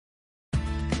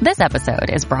This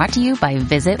episode is brought to you by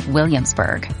Visit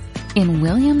Williamsburg. In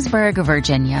Williamsburg,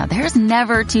 Virginia, there's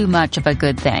never too much of a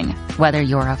good thing. Whether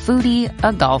you're a foodie,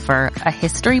 a golfer, a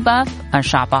history buff, a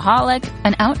shopaholic,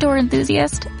 an outdoor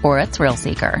enthusiast, or a thrill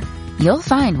seeker, you'll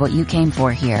find what you came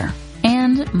for here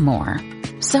and more.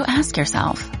 So ask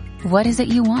yourself, what is it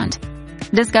you want?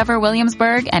 Discover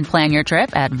Williamsburg and plan your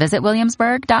trip at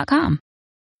visitwilliamsburg.com.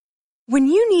 When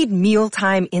you need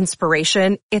mealtime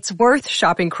inspiration, it's worth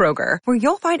shopping Kroger, where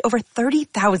you'll find over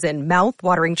 30,000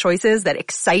 mouth-watering choices that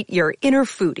excite your inner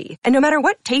foodie. And no matter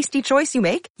what tasty choice you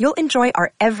make, you'll enjoy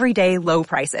our everyday low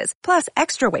prices, plus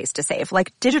extra ways to save,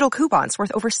 like digital coupons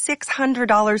worth over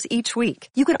 $600 each week.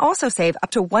 You can also save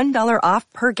up to $1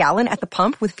 off per gallon at the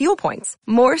pump with fuel points.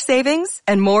 More savings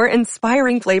and more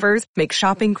inspiring flavors make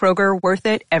shopping Kroger worth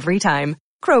it every time.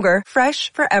 Kroger,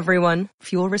 fresh for everyone.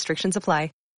 Fuel restrictions apply.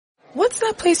 What's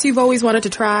that place you've always wanted to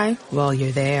try? Well,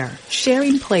 you're there.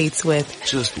 Sharing plates with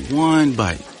just one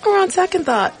bite. Or on second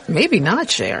thought, maybe not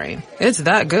sharing. It's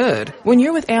that good. When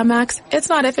you're with Amex, it's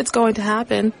not if it's going to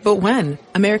happen, but when.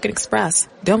 American Express.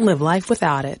 Don't live life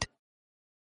without it.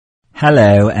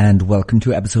 Hello and welcome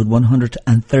to episode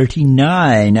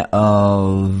 139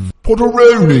 of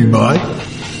Potteroni,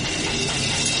 mate.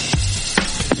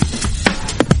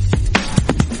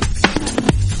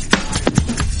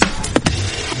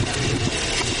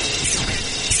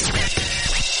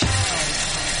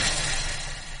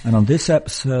 And on this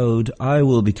episode, I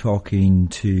will be talking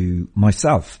to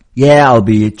myself. Yeah, I'll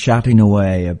be chatting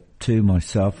away to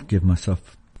myself, give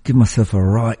myself a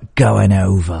right going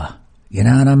over. You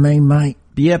know what I mean, mate?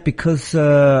 Yeah, because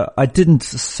I didn't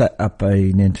set up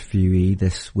an interviewee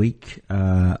this week.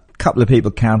 A couple of people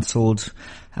cancelled,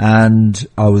 and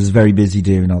I was very busy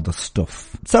doing other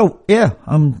stuff. So, yeah,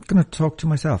 I'm going to talk to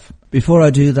myself. Before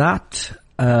I do that,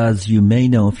 as you may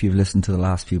know if you've listened to the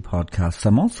last few podcasts,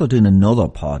 I'm also doing another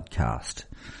podcast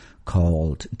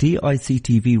called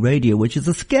DICTV Radio, which is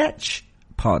a sketch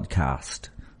podcast.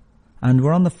 And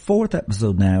we're on the 4th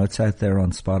episode now. It's out there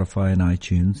on Spotify and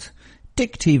iTunes.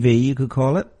 Dick TV, you could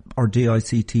call it, or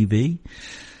DICTV.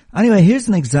 Anyway, here's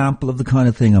an example of the kind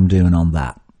of thing I'm doing on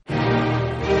that.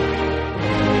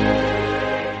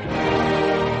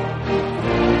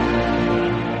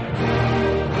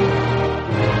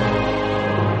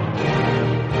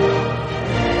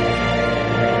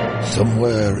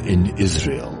 Somewhere in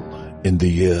Israel, in the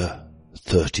year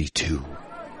 32.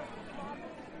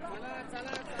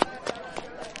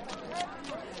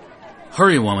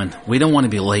 Hurry, woman. We don't want to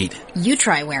be late. You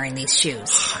try wearing these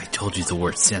shoes. I told you to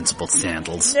wear sensible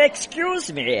sandals.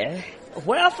 Excuse me.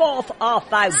 Where forth art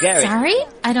thou going? Sorry?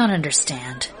 I don't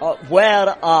understand.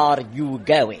 Where are you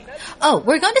going? Oh,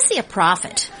 we're going to see a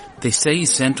prophet. They say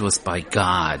he's sent to us by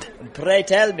God. Pray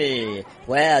tell me,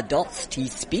 where doth he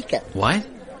speaketh? What?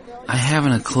 I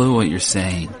haven't a clue what you're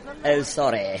saying. Oh,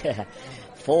 sorry.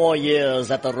 4 years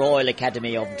at the Royal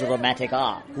Academy of Dramatic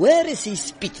Art. Where is he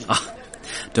speaking? Oh,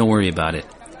 don't worry about it.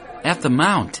 At the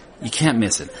Mount. You can't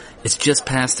miss it. It's just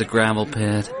past the gravel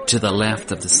pit, to the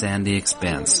left of the sandy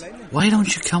expanse. Why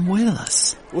don't you come with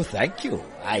us? Well, thank you.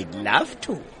 I'd love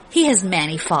to. He has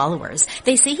many followers.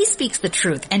 They say he speaks the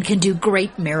truth and can do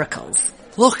great miracles.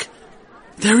 Look!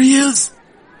 There he is!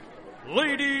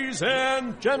 Ladies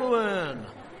and gentlemen,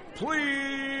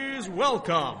 please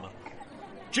welcome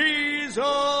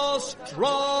Jesus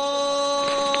Strong!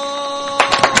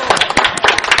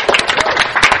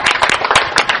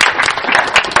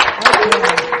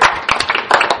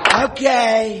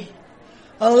 Okay.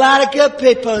 A lot of good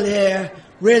people here.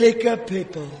 Really good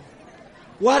people.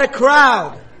 What a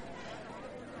crowd.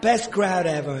 Best crowd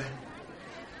ever.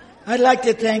 I'd like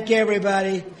to thank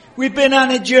everybody. We've been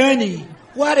on a journey.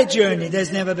 What a journey.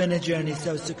 There's never been a journey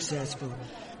so successful.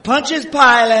 Pontius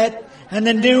Pilate and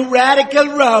the new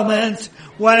radical Romans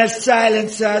want to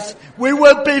silence us. We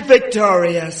will be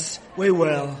victorious. We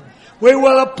will. We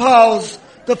will oppose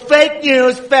the fake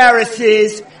news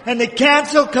Pharisees and the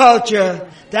cancel culture.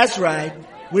 That's right.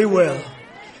 We will.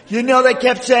 You know, they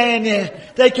kept saying,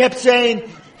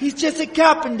 he's just a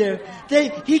carpenter.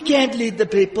 He can't lead the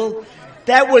people.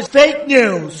 That was fake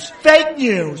news. Fake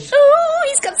news. Oh,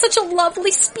 he's got such a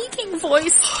lovely speaking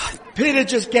voice. Peter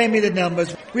just gave me the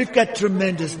numbers. We've got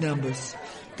tremendous numbers.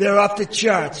 They're off the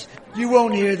charts. You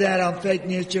won't hear that on Fake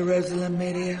News Jerusalem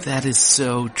Media. That is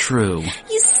so true.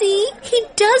 You see, he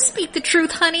does speak the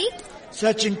truth, honey.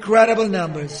 Such incredible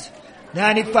numbers.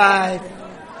 95,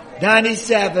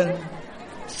 97,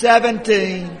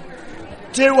 17,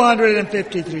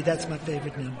 253. That's my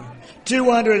favorite number.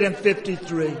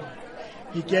 253.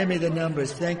 He gave me the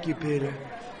numbers. Thank you, Peter.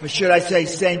 Or should I say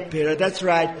Saint Peter? That's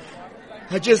right.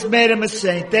 I just made him a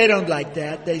saint. They don't like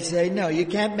that. They say, no, you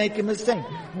can't make him a saint.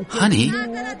 Honey,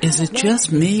 is it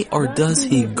just me or does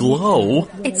he glow?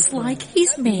 It's like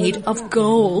he's made of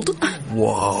gold.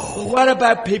 Whoa. What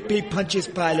about P.P. Pontius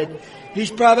Pilate?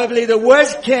 He's probably the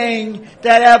worst king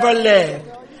that ever lived.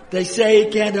 They say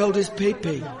he can't hold his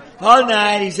pee-pee. All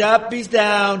night, he's up, he's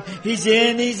down, he's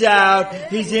in, he's out,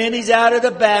 he's in, he's out of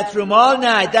the bathroom all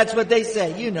night. That's what they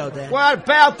say. You know that. What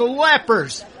about the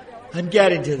lepers? I'm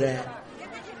getting to that.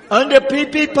 Under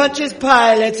P.P. Pontius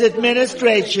Pilate's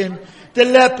administration, the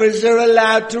lepers are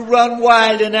allowed to run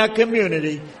wild in our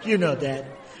community. You know that.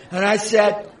 And I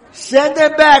said, send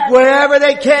them back wherever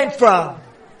they came from.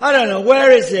 I don't know,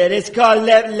 where is it? It's called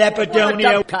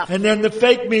Lepidonia. And then the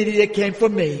fake media came for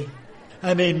me.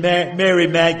 I mean, Mary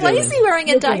Magdalene. Why is he wearing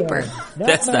a diaper?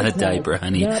 That's not a diaper,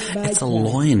 honey. It's a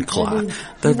loincloth.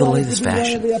 They're the latest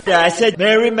fashion. Yeah, I said,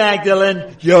 Mary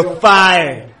Magdalene, you're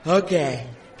fired. Okay,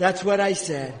 that's what I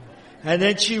said. And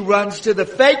then she runs to the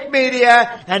fake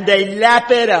media and they lap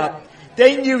it up.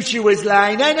 They knew she was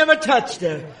lying. I never touched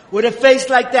her. With a face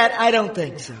like that, I don't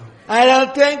think so. I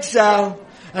don't think so.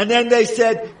 And then they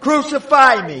said,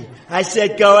 crucify me. I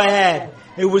said, go ahead.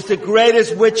 It was the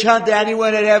greatest witch hunt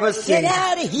anyone had ever seen. Get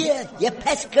out of here, you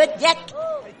pescadec.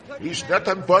 He's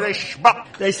nothing but a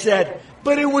schmuck. They said,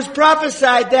 but it was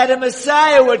prophesied that a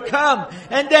Messiah would come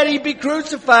and that he'd be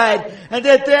crucified and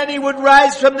that then he would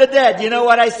rise from the dead. You know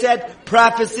what I said?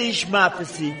 Prophecy,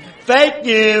 schmophecy. Fake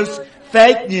news,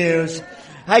 fake news.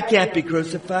 I can't be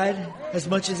crucified as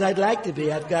much as I'd like to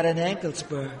be. I've got an ankle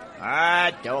spur.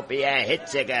 Ah, don't be a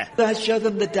hitziger. I showed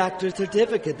them the doctor's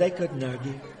certificate. They couldn't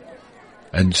argue.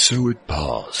 And so it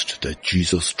passed that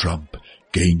Jesus Trump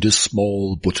gained a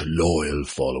small but loyal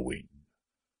following.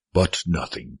 But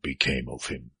nothing became of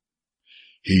him.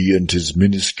 He and his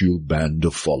minuscule band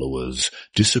of followers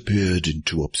disappeared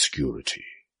into obscurity.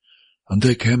 And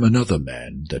there came another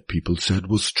man that people said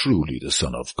was truly the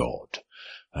Son of God,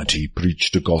 and he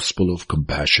preached a gospel of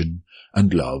compassion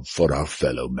and love for our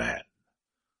fellow man.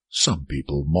 Some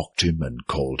people mocked him and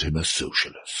called him a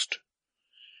socialist.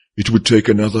 It would take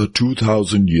another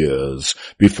 2,000 years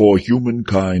before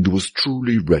humankind was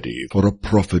truly ready for a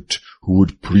prophet who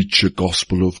would preach a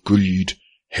gospel of greed,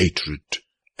 hatred,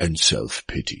 and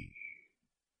self-pity.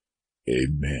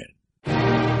 Amen.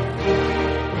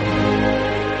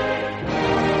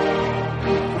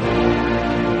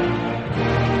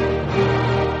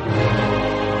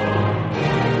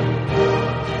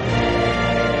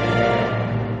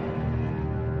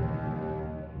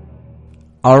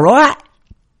 All right.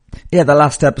 Yeah, the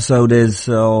last episode is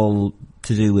all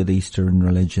to do with Eastern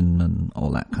religion and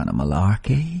all that kind of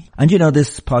malarkey. And you know,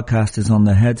 this podcast is on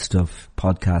the Head Stuff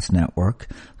podcast network.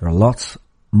 There are lots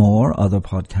more other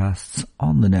podcasts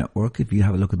on the network. If you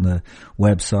have a look on the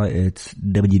website, it's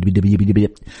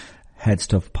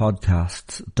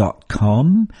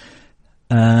www.headstuffpodcasts.com.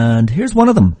 And here's one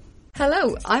of them.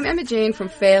 Hello, I'm Emma Jane from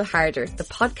Fail Harder, the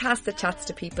podcast that chats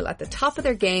to people at the top of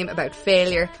their game about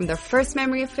failure, from their first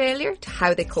memory of failure to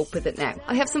how they cope with it now.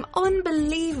 I have some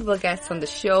unbelievable guests on the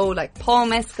show like Paul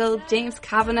Mescal, James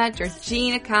Kavanagh,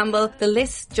 Georgina Campbell, the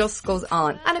list just goes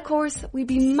on. And of course, we'd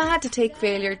be mad to take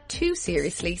failure too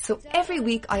seriously, so every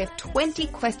week I have 20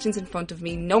 questions in front of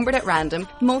me, numbered at random.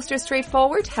 Most are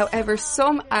straightforward, however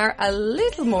some are a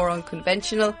little more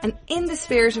unconventional, and in the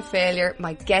spirit of failure,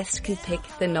 my guest can pick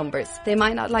the numbers. They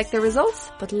might not like the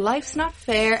results, but life's not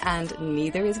fair and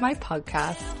neither is my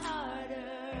podcast.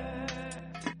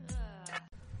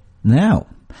 Now,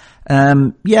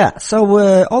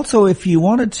 so also if you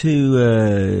wanted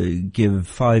to give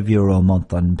 €5 a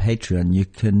month on Patreon, you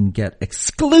can get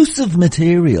exclusive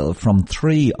material from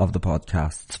 3 of the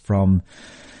podcasts from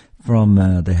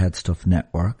the Head Stuff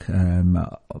Network.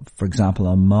 For example,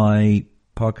 on my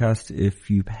podcast, if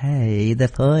you pay the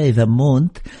 $5 a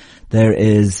month, there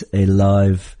is a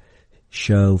live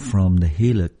show from the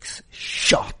Helix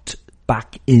shot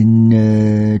back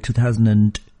in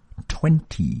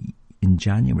 2020 in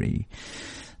January.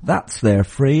 That's there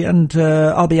free, and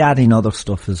I'll be adding other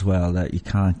stuff as well that you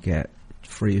can't get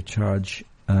free of charge.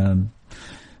 So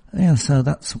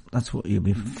that's what you'll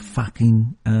be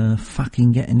fucking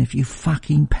getting if you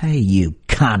fucking pay, you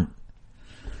cunt.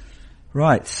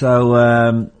 Right,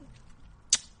 so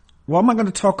what am I going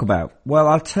to talk about? Well,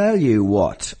 I'll tell you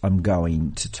what I'm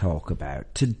going to talk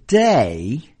about.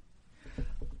 Today,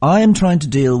 I am trying to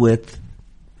deal with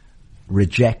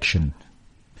rejection.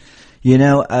 You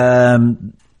know,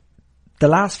 the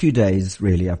last few days,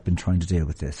 really, I've been trying to deal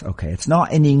with this. Okay, it's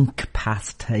not an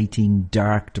incapacitating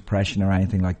dark depression or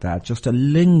anything like that, just a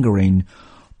lingering,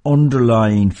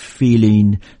 underlying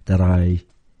feeling that I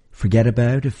forget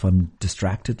about if I'm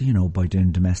distracted, you know, by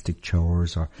doing domestic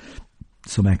chores or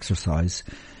some exercise.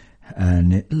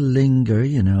 And it'll linger,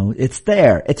 you know. It's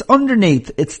there. It's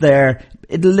underneath. It's there.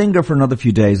 It'll linger for another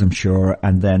few days, I'm sure,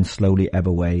 and then slowly ebb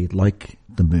away like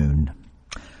the moon.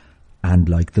 And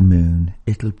like the moon,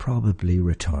 it'll probably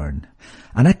return.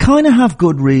 And I kind of have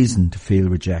good reason to feel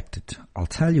rejected. I'll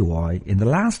tell you why. In the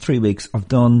last 3 weeks, I've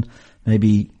done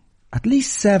maybe at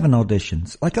least 7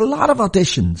 auditions. Like a lot of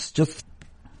auditions. Just,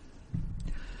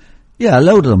 yeah, a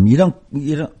load of them. You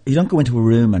don't go into a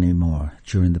room anymore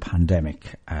during the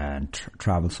pandemic and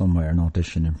travel somewhere and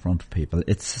audition in front of people.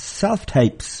 It's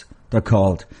self-tapes, they're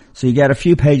called. So you get a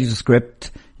few pages of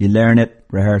script, you learn it,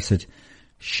 rehearse it,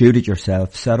 shoot it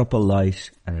yourself, set up a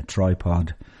light and a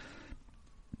tripod,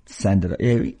 send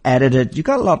it, edit it. You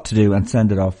got a lot to do and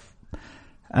send it off.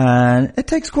 And it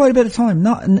takes quite a bit of time,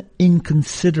 not an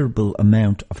inconsiderable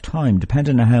amount of time,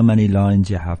 depending on how many lines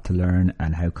you have to learn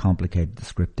and how complicated the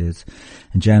script is.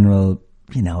 In general,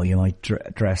 you know, you might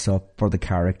dress up for the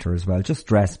character as well. Just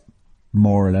dress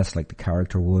more or less like the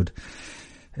character would.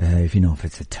 If you know, if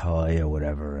it's a tie or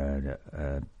whatever,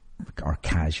 or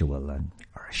casual,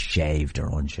 or shaved or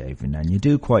unshaven. And you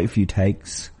do quite a few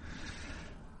takes.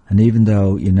 And even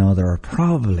though, you know, there are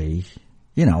probably,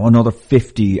 you know, another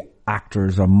 50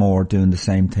 actors or more doing the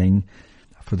same thing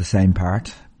for the same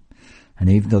part. And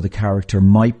even though the character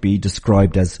might be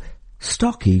described as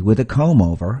stocky with a comb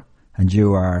over and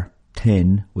you are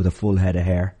thin with a full head of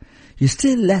hair, you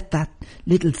still let that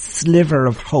little sliver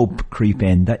of hope creep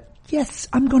in that, yes,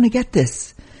 I'm going to get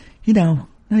this. You know,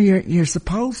 you're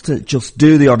supposed to just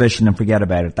do the audition and forget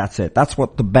about it. That's it. That's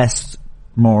what the best,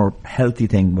 more healthy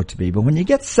thing would be. But when you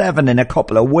get 7 in a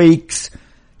couple of weeks,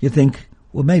 you think,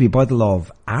 well, maybe by the law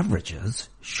of averages,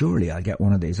 surely I'll get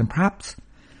one of these. And perhaps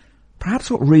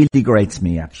what really grates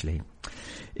me, actually,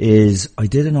 is I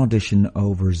did an audition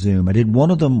over Zoom. I did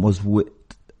one of them was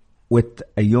with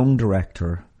a young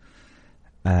director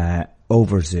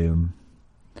over Zoom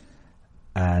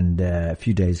and a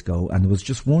few days ago. And there was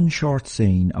just one short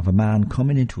scene of a man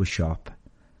coming into a shop.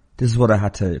 This is what I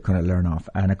had to kind of learn off.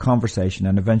 And a conversation,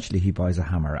 and eventually he buys a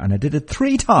hammer. And I did it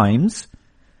 3 times.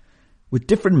 With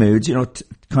different moods, you know,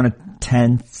 kind of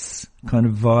tense kind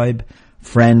of vibe,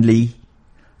 friendly,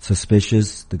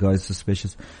 suspicious, the guy's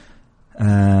suspicious.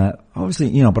 Obviously,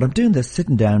 you know, but I'm doing this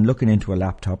sitting down, looking into a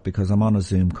laptop because I'm on a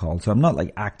Zoom call. So I'm not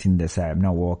like acting this out. I'm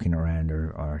not walking around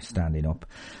or standing up.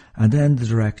 And then the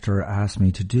director asked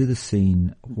me to do the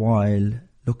scene while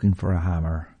looking for a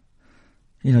hammer.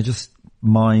 You know, just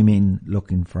miming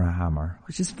looking for a hammer,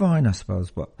 which is fine, I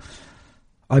suppose. But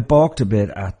I balked a bit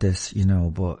at this, you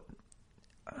know, but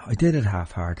I did it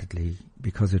half-heartedly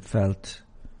because it felt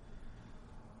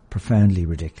profoundly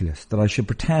ridiculous that I should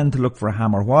pretend to look for a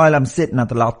hammer while I'm sitting at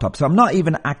the laptop. So I'm not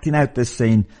even acting out this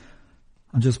scene.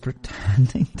 I'm just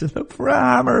pretending to look for a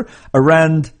hammer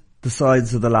around the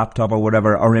sides of the laptop or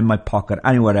whatever, or in my pocket,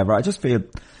 whatever. I just feel,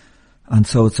 and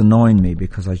so it's annoying me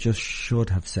because I just should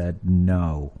have said,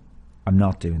 no, I'm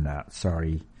not doing that.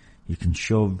 Sorry. You can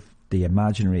shove the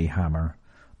imaginary hammer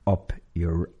up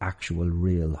your actual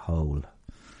real hole.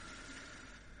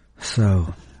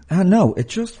 So, no, it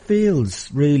just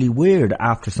feels really weird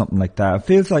after something like that. It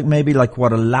feels like maybe like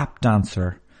what a lap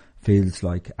dancer feels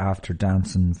like after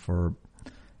dancing for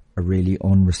a really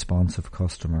unresponsive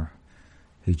customer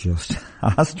who just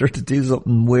asked her to do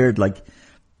something weird, like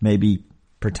maybe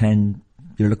pretend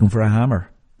you're looking for a hammer,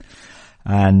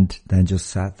 and then just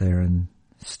sat there and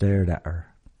stared at her.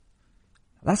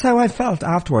 That's how I felt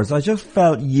afterwards. I just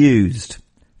felt used.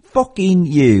 Fucking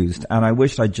used. And I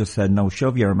wished I'd just said, no,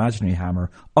 shove your imaginary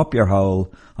hammer up your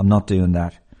hole. I'm not doing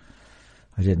that.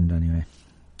 I didn't anyway.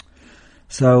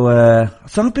 So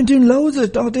I've been doing loads of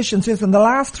auditions. Yes, in the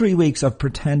last 3 weeks I've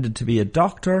pretended to be a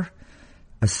doctor,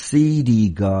 a seedy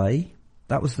guy.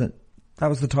 That was the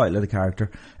title of the character.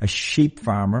 A sheep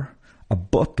farmer, a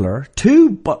butler, 2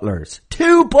 butlers.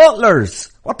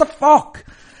 What the fuck?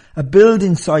 A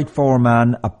building site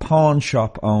foreman, a pawn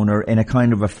shop owner in a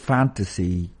kind of a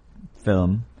fantasy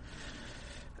film,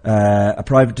 a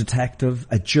private detective,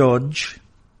 a judge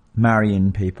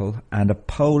marrying people, and a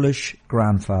Polish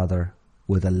grandfather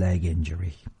with a leg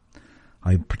injury.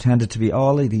 I pretended to be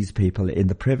all of these people in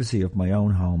the privacy of my own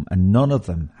home, and none of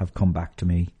them have come back to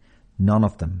me. None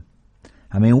of them.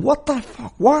 I mean, what the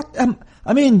fuck? What?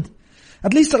 I mean,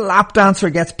 at least a lap dancer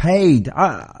gets paid.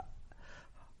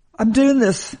 I'm doing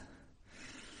this.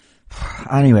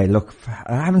 Anyway, look,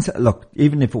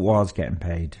 even if it was getting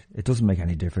paid, it doesn't make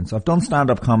any difference. I've done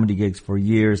stand-up comedy gigs for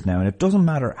years now, and it doesn't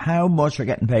matter how much you're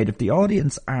getting paid. If the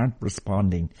audience aren't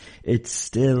responding, it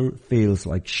still feels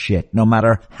like shit, no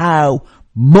matter how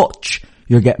much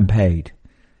you're getting paid.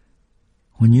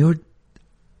 When you're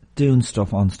doing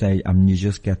stuff on stage, I mean, you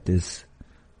just get these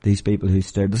people who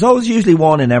stare. There's always usually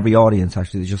one in every audience,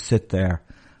 actually. They just sit there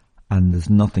and there's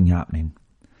nothing happening.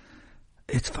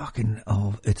 It's fucking,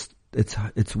 it's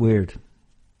weird.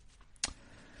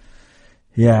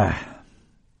 Yeah.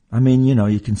 I mean, you know,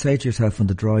 you can say to yourself on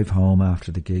the drive home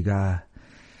after the gig,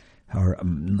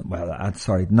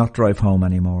 not drive home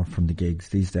anymore from the gigs.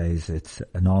 These days it's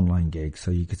an online gig.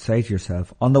 So you could say to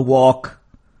yourself on the walk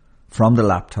from the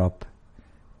laptop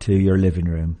to your living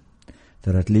room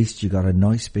that at least you got a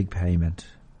nice big payment,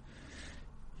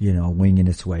 you know, winging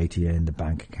its way to you in the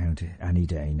bank account any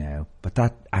day now. But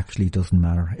that actually doesn't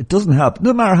matter. It doesn't help. It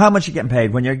doesn't matter how much you're getting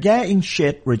paid. When you're getting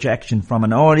shit rejection from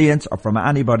an audience or from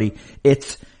anybody,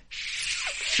 it's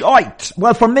shite.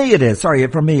 Well, for me it is. Sorry,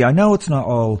 for me. I know it's not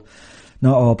all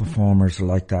performers are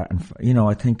like that. And, you know,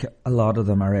 I think a lot of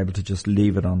them are able to just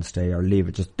leave it on stage or leave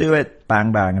it, just do it,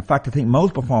 bang, bang. In fact, I think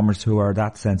most performers who are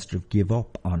that sensitive give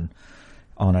up on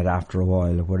it after a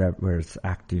while or whatever, whether it's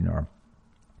acting or,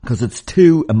 because it's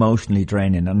too emotionally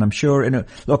draining. And I'm sure in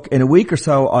a week or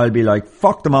so I'll be like,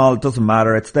 fuck them all, it doesn't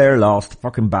matter, it's their loss,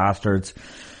 fucking bastards.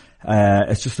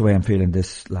 It's just the way I'm feeling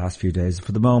this last few days.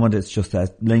 For the moment, it's just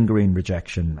a lingering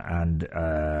rejection, and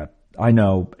I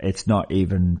know it's not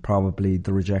even probably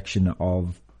the rejection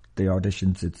of the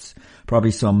auditions. It's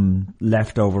probably some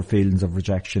leftover feelings of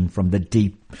rejection from the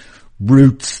deep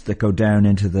roots that go down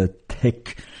into the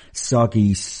thick,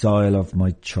 soggy soil of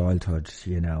my childhood,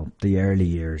 you know, the early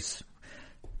years.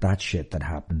 That shit that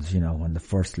happens, you know,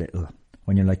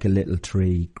 when you're like a little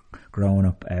tree growing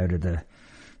up out of the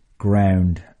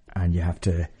ground and you have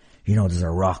to, you know, there's a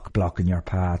rock blocking your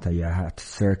path or you have to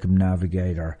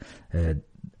circumnavigate, or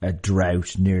a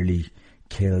drought nearly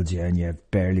killed you and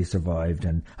you've barely survived,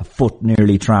 and a foot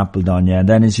nearly trampled on you. And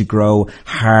then as you grow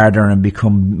harder and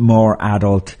become more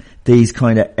adult, these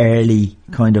kind of early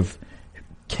kind of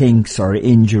kinks or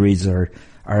injuries are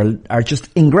just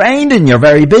ingrained in your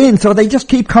very being, so they just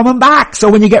keep coming back. So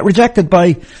when you get rejected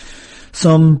by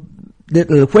some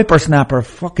little whippersnapper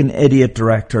fucking idiot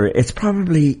director, it's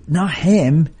probably not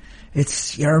him,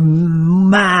 it's your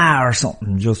ma or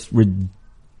something just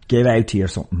give out to you or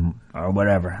something or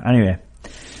whatever. Anyway,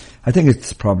 I think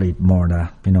it's probably more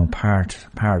that, you know, part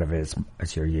of it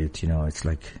is your youth, you know, it's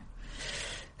like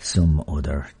some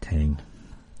other thing,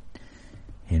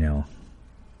 you know.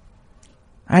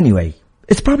 Anyway,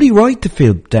 it's probably right to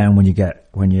feel down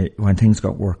when things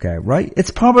don't work out, right?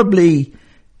 It's probably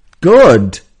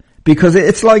good, because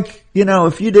it's like, you know,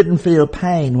 if you didn't feel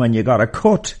pain when you got a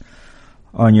cut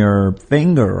on your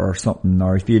finger or something,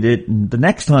 or if you didn't, the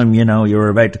next time, you know, you were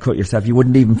about to cut yourself, you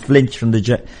wouldn't even flinch from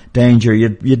the danger,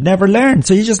 you'd never learn.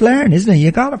 So you just learn, isn't it?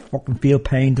 You gotta fucking feel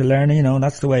pain to learn, you know, and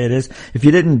that's the way it is. If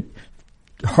you didn't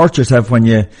hurt yourself when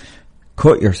you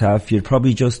cut yourself, you'd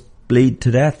probably just bleed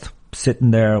to death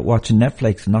sitting there watching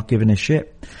Netflix and not giving a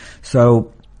shit.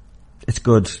 So it's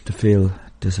good to feel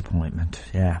disappointment,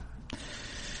 yeah,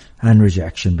 and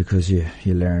rejection, because you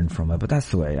learn from it. But that's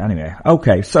the way. Anyway,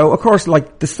 okay. So of course,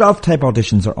 like, the self-tape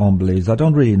auditions are unbelievable. I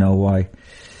don't really know why.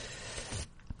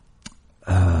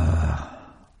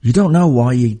 You don't know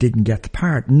why you didn't get the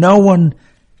part. No one.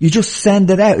 You just send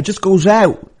it out. It just goes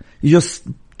out. You just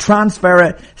transfer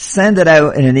it, send it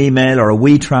out in an email or a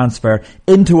WeTransfer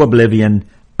into oblivion,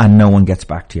 and no one gets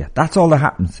back to you. That's all that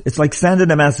happens. It's like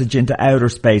sending a message into outer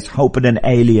space, hoping an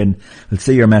alien will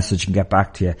see your message and get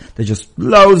back to you. They just,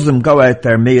 loads of them go out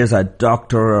there, me as a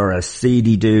doctor or a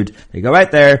seedy dude, they go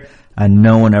out there and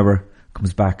no one ever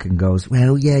comes back and goes,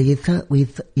 well, yeah, you thought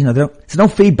you know, there's no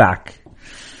feedback.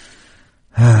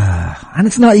 And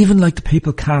it's not even like the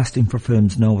people casting for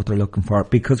films know what they're looking for,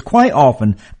 because quite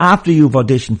often, after you've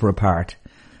auditioned for a part,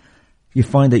 you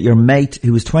find that your mate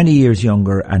who is 20 years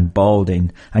younger and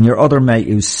balding, and your other mate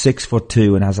who's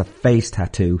 6'2" and has a face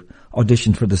tattoo,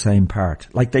 auditioned for the same part.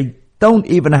 Like, they don't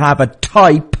even have a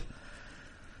type.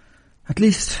 At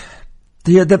least,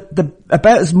 the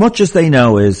about as much as they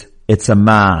know is, it's a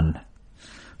man.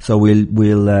 So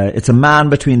it's a man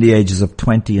between the ages of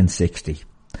 20 and 60.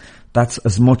 That's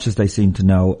as much as they seem to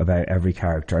know about every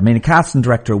character. I mean, a casting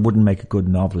director wouldn't make a good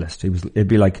novelist. It'd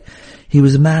be like, he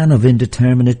was a man of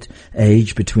indeterminate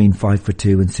age between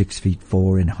 5'2" and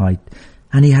 6'4" in height,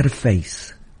 and he had a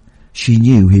face. She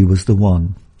knew he was the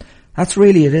one. That's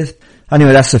really it is.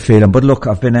 Anyway, that's the feeling. But look,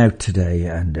 I've been out today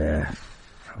and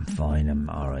I'm fine. I'm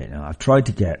alright now. I've tried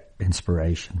to get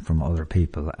inspiration from other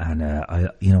people, and I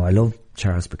love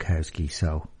Charles Bukowski,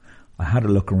 so I had a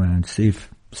look around, see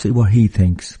what he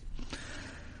thinks.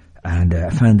 And I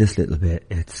found this little bit.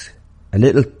 It's a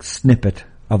little snippet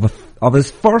of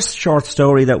his first short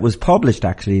story that was published,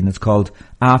 actually, and it's called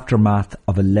Aftermath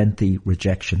of a Lengthy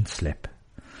Rejection Slip.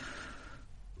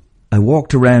 I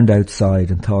walked around outside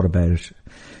and thought about it.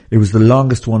 It was the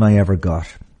longest one I ever got.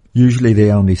 Usually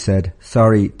they only said,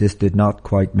 sorry, this did not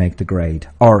quite make the grade,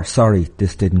 or sorry,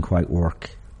 this didn't quite work.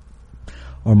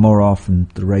 Or more often,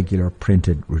 the regular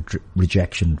printed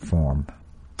rejection form.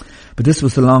 But this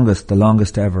was the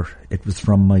longest ever. It was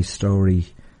from my story,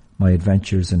 My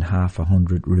Adventures in Half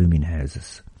 100 Rooming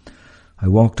Houses. I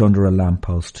walked under a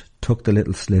lamppost, took the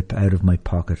little slip out of my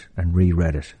pocket and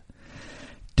reread it.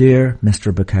 Dear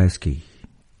Mr. Bukowski,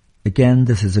 again,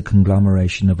 this is a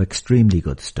conglomeration of extremely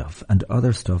good stuff and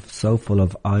other stuff so full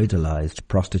of idolized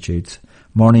prostitutes,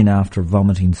 morning after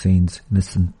vomiting scenes,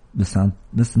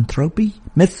 misanthropy,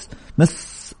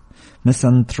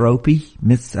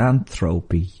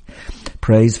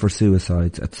 praise for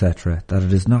suicides, etc., that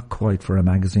it is not quite for a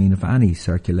magazine of any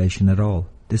circulation at all.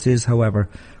 This is, however,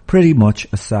 pretty much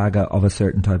a saga of a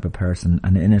certain type of person,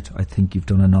 and in it I think you've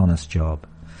done an honest job.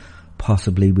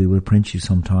 Possibly we will print you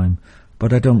sometime,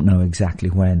 but I don't know exactly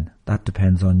when. That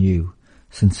depends on you.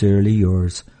 Sincerely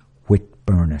yours, Whit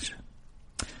Burnett.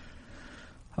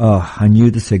 Oh, I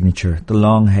knew the signature, the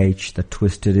long H that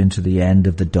twisted into the end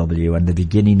of the W and the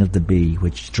beginning of the B,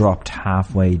 which dropped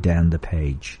halfway down the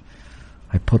page.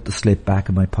 I put the slip back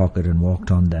in my pocket and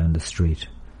walked on down the street.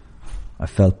 I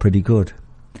felt pretty good.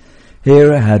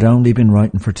 Here I had only been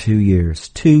writing for 2 years,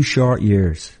 2 short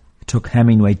years. It took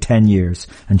Hemingway 10 years,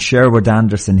 and Sherwood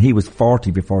Anderson, he was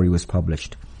 40 before he was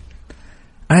published.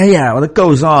 Yeah, well, it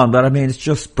goes on, but I mean, it's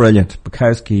just brilliant.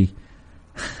 Bukowski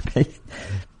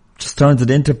just turns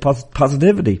it into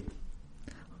positivity.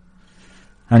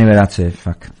 Anyway, that's it.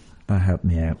 Fuck. That helped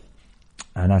me out.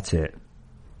 And that's it.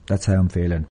 That's how I'm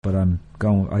feeling. But I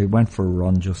went for a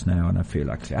run just now and I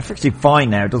feel actually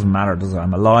fine now. It doesn't matter, does it?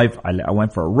 I'm alive. I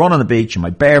went for a run on the beach in my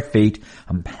bare feet.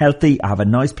 I'm healthy. I have a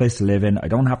nice place to live in. I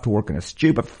don't have to work in a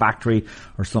stupid factory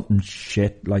or something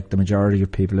shit like the majority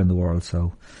of people in the world.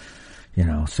 So, you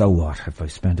know, so what if I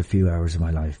spent a few hours of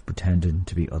my life pretending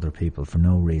to be other people for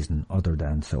no reason other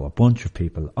than so a bunch of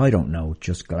people I don't know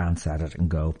just glance at it and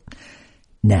go,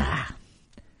 nah.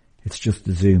 It's just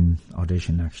the Zoom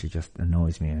audition actually just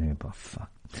annoys me anyway, but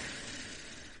fuck.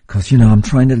 Cause, you know, I'm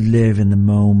trying to live in the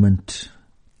moment.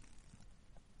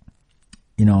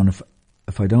 You know, and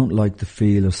if I don't like the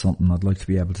feel of something, I'd like to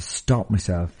be able to stop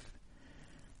myself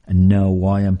and know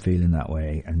why I'm feeling that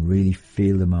way and really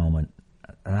feel the moment.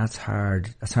 And that's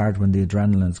hard. That's hard when the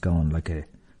adrenaline's going, like an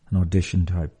audition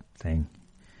type thing.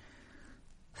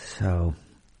 So,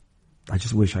 I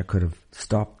just wish I could have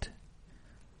stopped.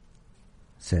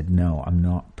 Said, no, I'm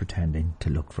not pretending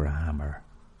to look for a hammer.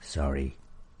 Sorry.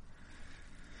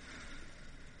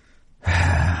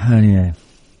 Anyway,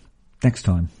 next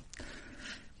time.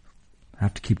 I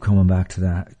have to keep coming back to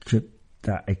that,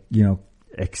 you know,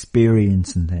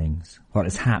 experiencing things. What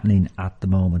is happening at the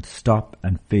moment. Stop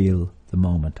and feel the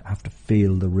moment. I have to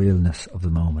feel the realness of the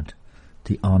moment.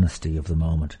 The honesty of the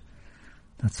moment.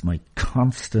 That's my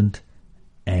constant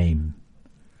aim.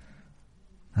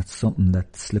 That's something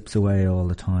that slips away all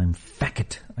the time. Feck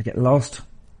it. I get lost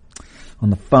on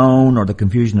the phone or the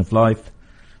confusion of life.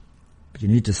 But you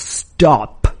need to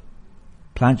stop.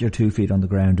 Plant your 2 feet on the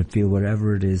ground and feel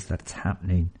whatever it is that's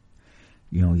happening.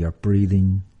 You know, your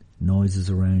breathing, noises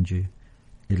around you,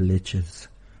 little itches,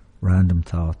 random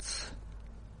thoughts,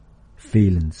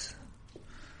 feelings.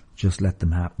 Just let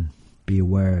them happen. Be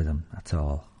aware of them. That's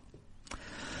all.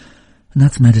 And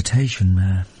that's meditation,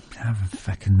 man. I haven't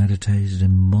fucking meditated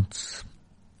in months.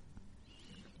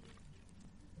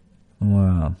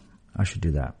 Well, I should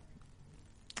do that.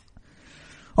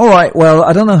 Alright, well,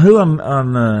 I don't know who I'm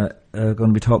going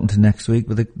to be talking to next week,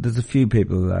 but there's a few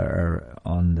people that are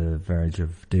on the verge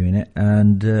of doing it,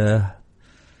 and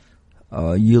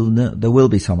you'll know, there will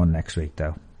be someone next week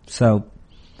though. So,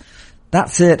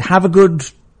 that's it. Have a good,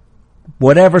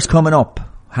 whatever's coming up,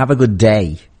 have a good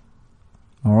day.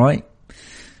 Alright?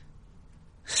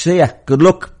 See ya. Good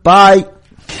luck. Bye.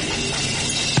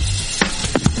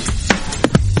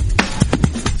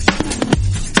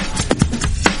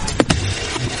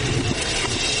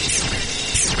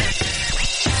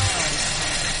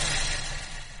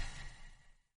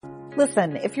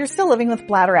 Listen, if you're still living with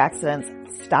bladder accidents,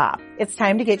 stop. It's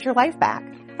time to get your life back.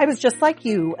 I was just like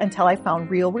you until I found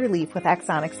real relief with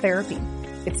Axonics therapy.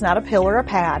 It's not a pill or a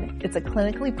pad. It's a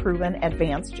clinically proven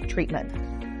advanced treatment.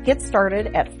 Get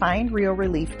started at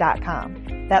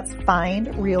findrealrelief.com. That's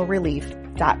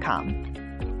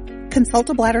findrealrelief.com. Consult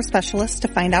a bladder specialist to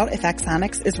find out if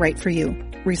Axonics is right for you.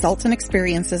 Results and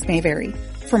experiences may vary.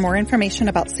 For more information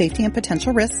about safety and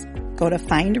potential risks, go to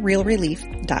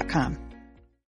findrealrelief.com.